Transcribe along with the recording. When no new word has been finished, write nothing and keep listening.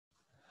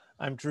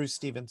I'm Drew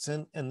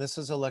Stevenson, and this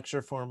is a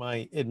lecture for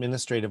my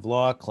administrative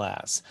law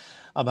class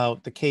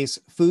about the case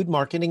Food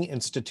Marketing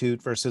Institute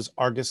versus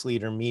Argus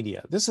Leader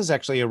Media. This is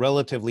actually a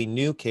relatively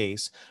new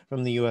case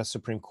from the U.S.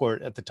 Supreme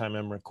Court at the time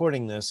I'm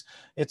recording this.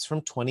 It's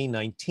from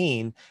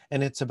 2019,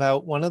 and it's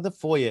about one of the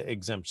FOIA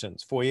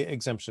exemptions, FOIA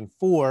Exemption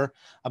 4,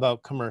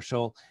 about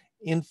commercial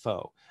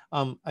info.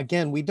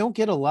 Again, we don't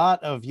get a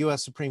lot of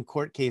U.S. Supreme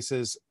Court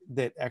cases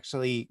that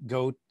actually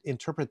go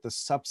interpret the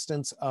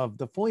substance of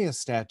the FOIA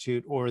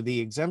statute or the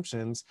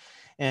exemptions.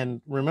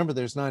 And remember,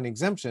 there's not an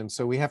exemption,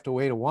 so we have to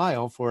wait a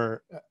while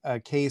for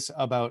a case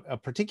about a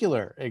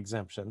particular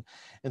exemption.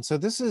 And so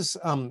this is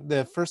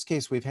the first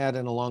case we've had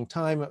in a long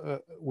time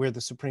where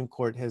the Supreme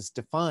Court has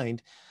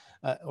defined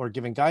or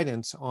given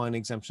guidance on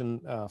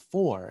Exemption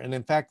 4. And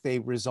in fact, they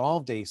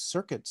resolved a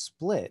circuit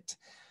split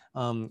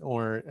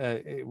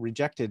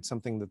rejected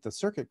something that the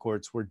circuit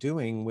courts were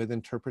doing with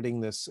interpreting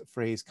this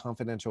phrase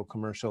confidential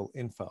commercial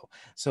info.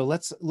 So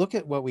let's look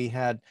at what we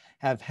have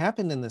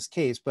happened in this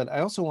case, but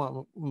I also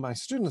want my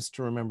students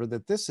to remember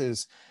that this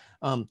is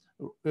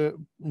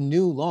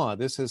new law.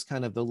 This is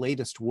kind of the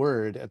latest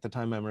word at the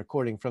time I'm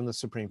recording from the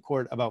Supreme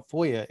Court about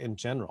FOIA in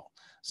general.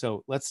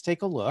 So let's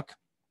take a look.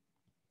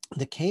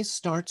 The case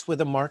starts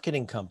with a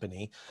marketing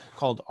company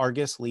called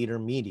Argus Leader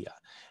Media,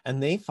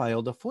 and they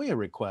filed a FOIA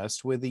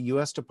request with the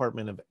U.S.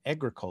 Department of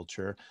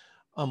Agriculture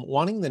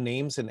wanting the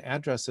names and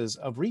addresses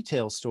of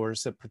retail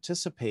stores that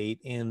participate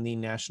in the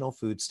National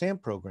Food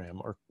Stamp Program,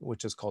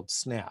 which is called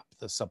SNAP,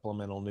 the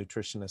Supplemental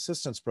Nutrition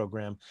Assistance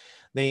Program.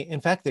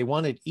 In fact, they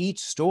wanted each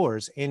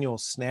store's annual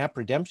SNAP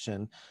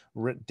redemption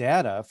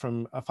data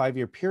from a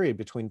 5-year period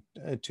between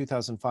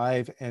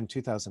 2005 and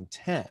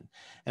 2010.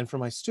 And for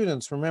my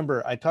students,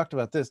 remember, I talked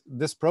about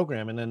this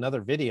program in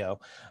another video.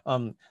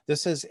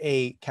 This is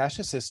a cash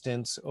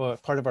assistance or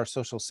part of our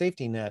social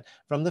safety net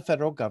from the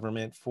federal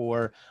government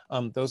for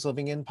those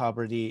living in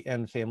poverty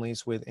and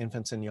families with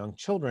infants and young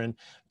children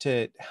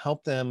to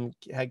help them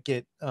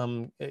get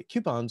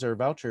coupons or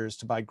vouchers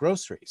to buy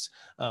groceries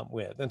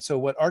with. And so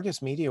what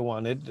Argus Media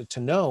wanted to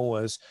know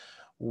was,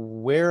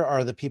 where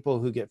are the people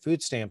who get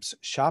food stamps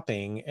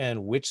shopping,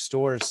 and which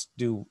stores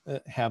do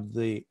have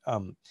the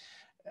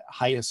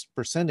highest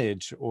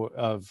percentage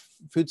of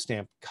food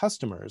stamp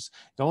customers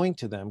going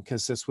to them,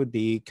 because this would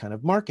be kind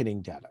of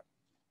marketing data.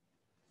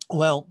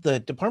 Well, the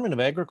Department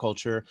of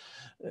Agriculture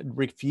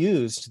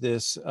refused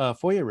this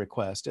FOIA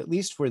request, at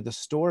least for the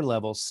store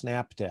level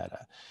SNAP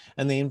data.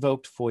 And they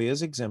invoked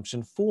FOIA's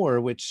Exemption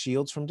 4, which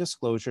shields from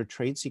disclosure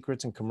trade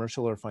secrets and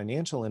commercial or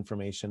financial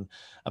information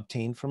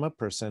obtained from a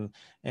person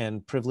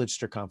and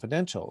privileged or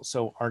confidential.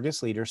 So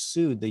Argus Leader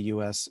sued the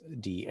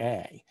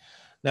USDA.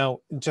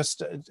 Now,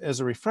 just as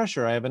a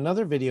refresher, I have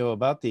another video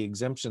about the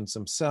exemptions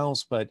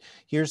themselves, but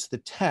here's the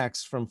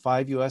text from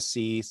 5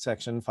 U.S.C.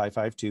 section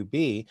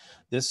 552B.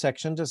 This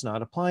section does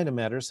not apply to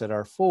matters that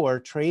are for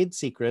trade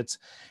secrets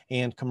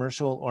and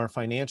commercial or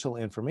financial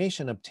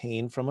information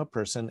obtained from a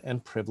person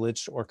and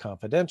privileged or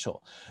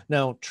confidential.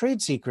 Now,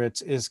 trade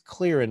secrets is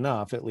clear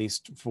enough, at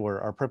least for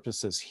our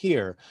purposes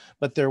here,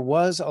 but there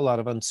was a lot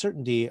of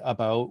uncertainty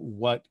about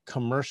what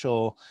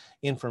commercial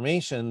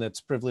information that's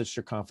privileged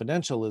or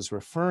confidential is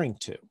referring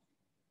to.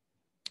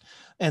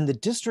 And the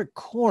district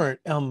court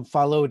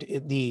followed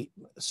the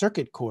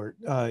circuit court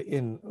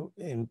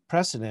in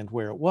precedent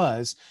where it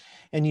was,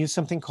 and used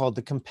something called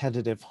the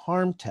competitive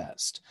harm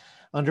test,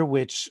 under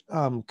which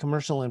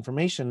commercial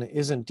information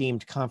isn't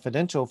deemed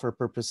confidential for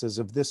purposes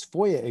of this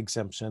FOIA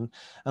exemption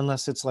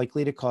unless it's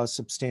likely to cause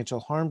substantial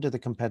harm to the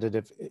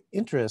competitive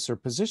interests or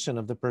position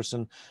of the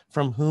person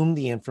from whom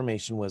the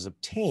information was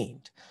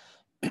obtained.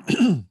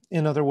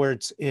 In other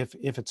words, if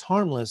it's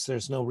harmless,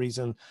 there's no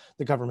reason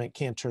the government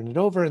can't turn it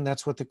over, and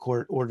that's what the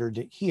court ordered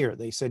it here.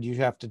 They said you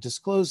have to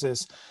disclose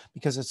this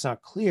because it's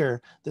not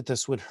clear that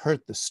this would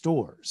hurt the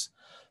stores.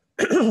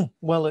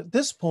 Well, at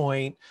this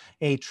point,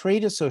 a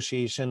trade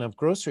association of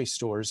grocery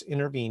stores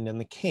intervened in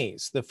the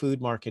case, the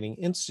Food Marketing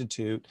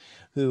Institute,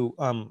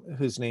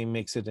 whose name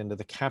makes it into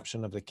the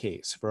caption of the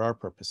case for our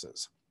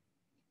purposes.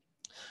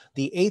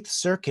 The Eighth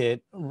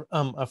Circuit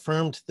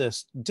affirmed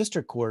this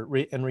district court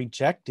and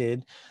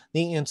rejected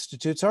the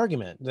Institute's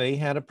argument. They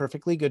had a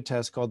perfectly good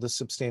test called the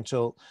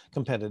substantial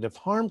competitive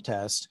harm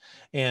test,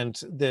 and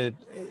the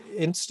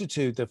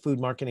Institute, the Food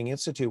Marketing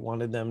Institute,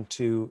 wanted them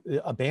to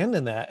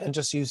abandon that and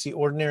just use the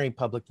ordinary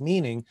public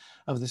meaning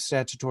of the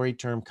statutory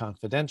term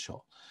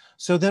confidential.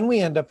 So then we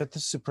end up at the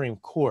Supreme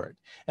Court,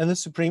 and the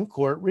Supreme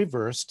Court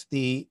reversed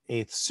the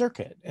Eighth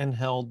Circuit and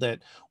held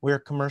that where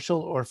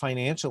commercial or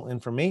financial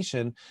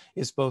information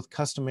is both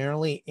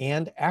customarily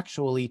and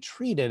actually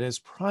treated as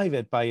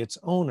private by its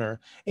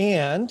owner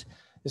and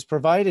is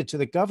provided to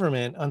the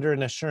government under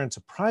an assurance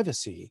of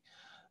privacy,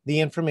 the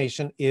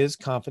information is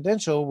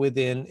confidential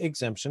within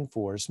Exemption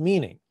 4's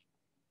meaning.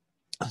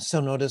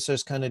 So notice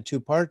there's kind of two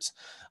parts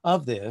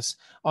of this.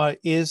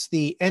 Is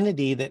the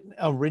entity that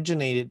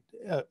originated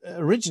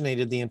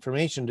the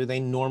information, do they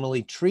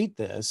normally treat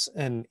this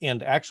and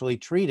actually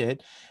treat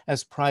it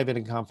as private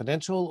and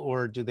confidential,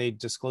 or do they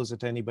disclose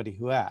it to anybody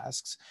who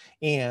asks?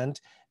 And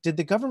did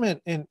the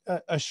government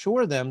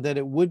assure them that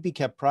it would be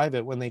kept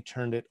private when they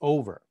turned it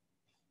over?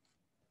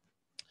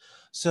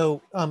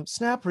 So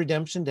SNAP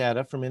redemption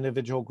data from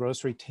individual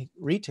grocery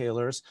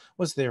retailers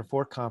was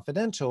therefore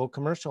confidential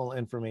commercial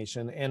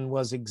information and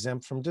was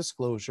exempt from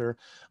disclosure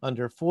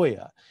under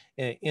FOIA.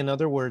 In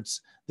other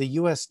words, the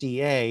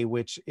USDA,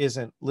 which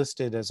isn't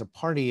listed as a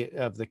party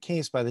of the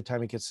case by the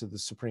time it gets to the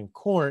Supreme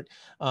Court,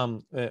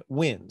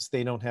 wins.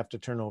 They don't have to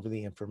turn over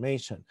the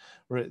information.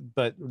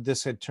 But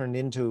this had turned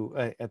into,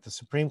 at the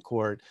Supreme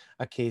Court,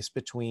 a case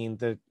between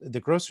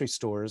the grocery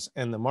stores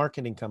and the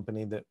marketing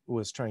company that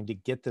was trying to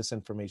get this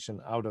information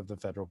out of the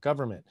federal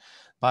government.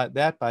 But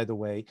that, by the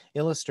way,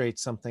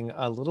 illustrates something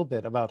a little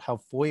bit about how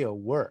FOIA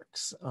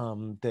works,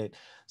 that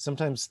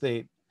sometimes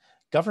the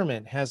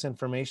government has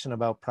information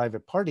about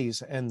private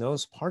parties, and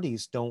those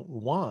parties don't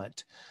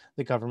want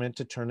the government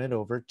to turn it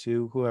over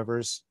to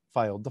whoever's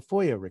filed the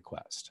FOIA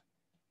request.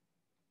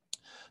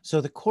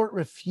 So the court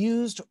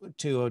refused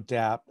to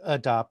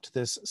adopt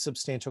this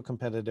substantial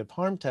competitive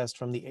harm test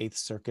from the Eighth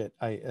Circuit.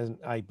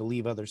 I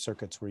believe other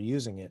circuits were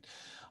using it.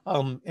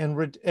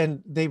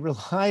 And they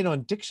relied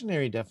on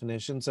dictionary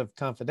definitions of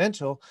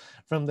confidential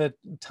from the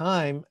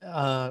time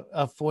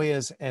of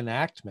FOIA's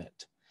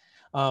enactment.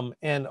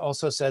 And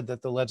also said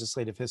that the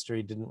legislative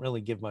history didn't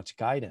really give much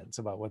guidance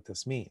about what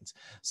this means.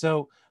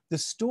 So the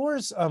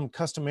stores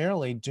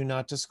customarily do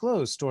not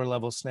disclose store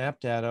level SNAP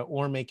data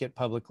or make it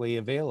publicly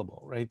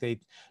available, right? They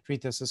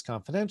treat this as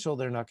confidential.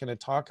 They're not going to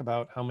talk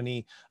about how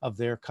many of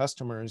their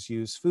customers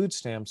use food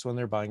stamps when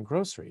they're buying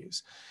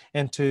groceries.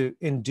 And to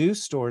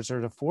induce stores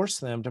or to force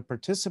them to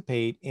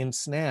participate in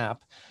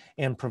SNAP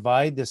and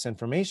provide this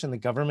information, the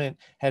government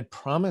had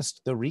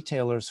promised the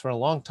retailers for a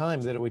long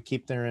time that it would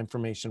keep their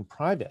information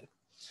private.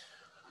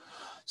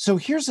 So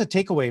here's a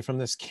takeaway from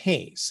this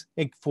case.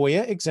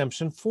 FOIA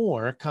Exemption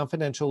 4,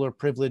 confidential or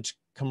privileged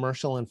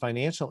commercial and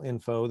financial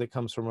info that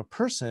comes from a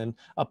person,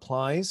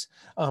 applies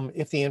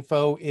if the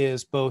info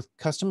is both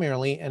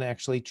customarily and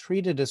actually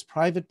treated as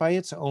private by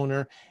its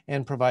owner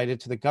and provided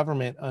to the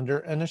government under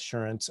an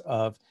assurance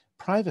of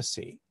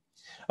privacy.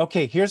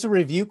 Okay, here's a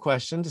review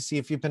question to see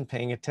if you've been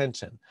paying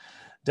attention.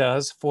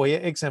 Does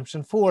FOIA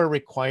Exemption 4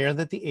 require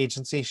that the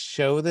agency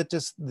show that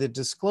the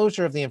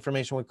disclosure of the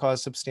information would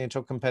cause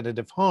substantial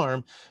competitive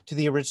harm to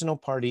the original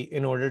party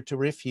in order to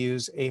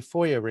refuse a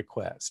FOIA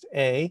request?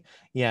 A,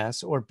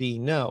 yes, or B,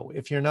 no.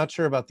 If you're not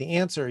sure about the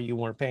answer, you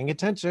weren't paying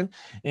attention,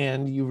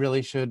 and you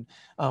really should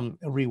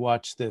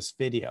rewatch this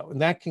video.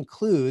 And that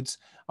concludes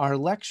our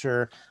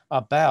lecture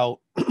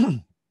about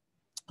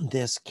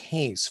this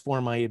case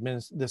for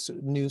this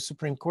new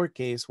Supreme Court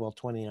case, well,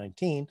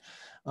 2019,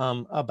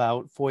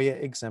 about FOIA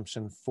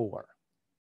Exemption 4.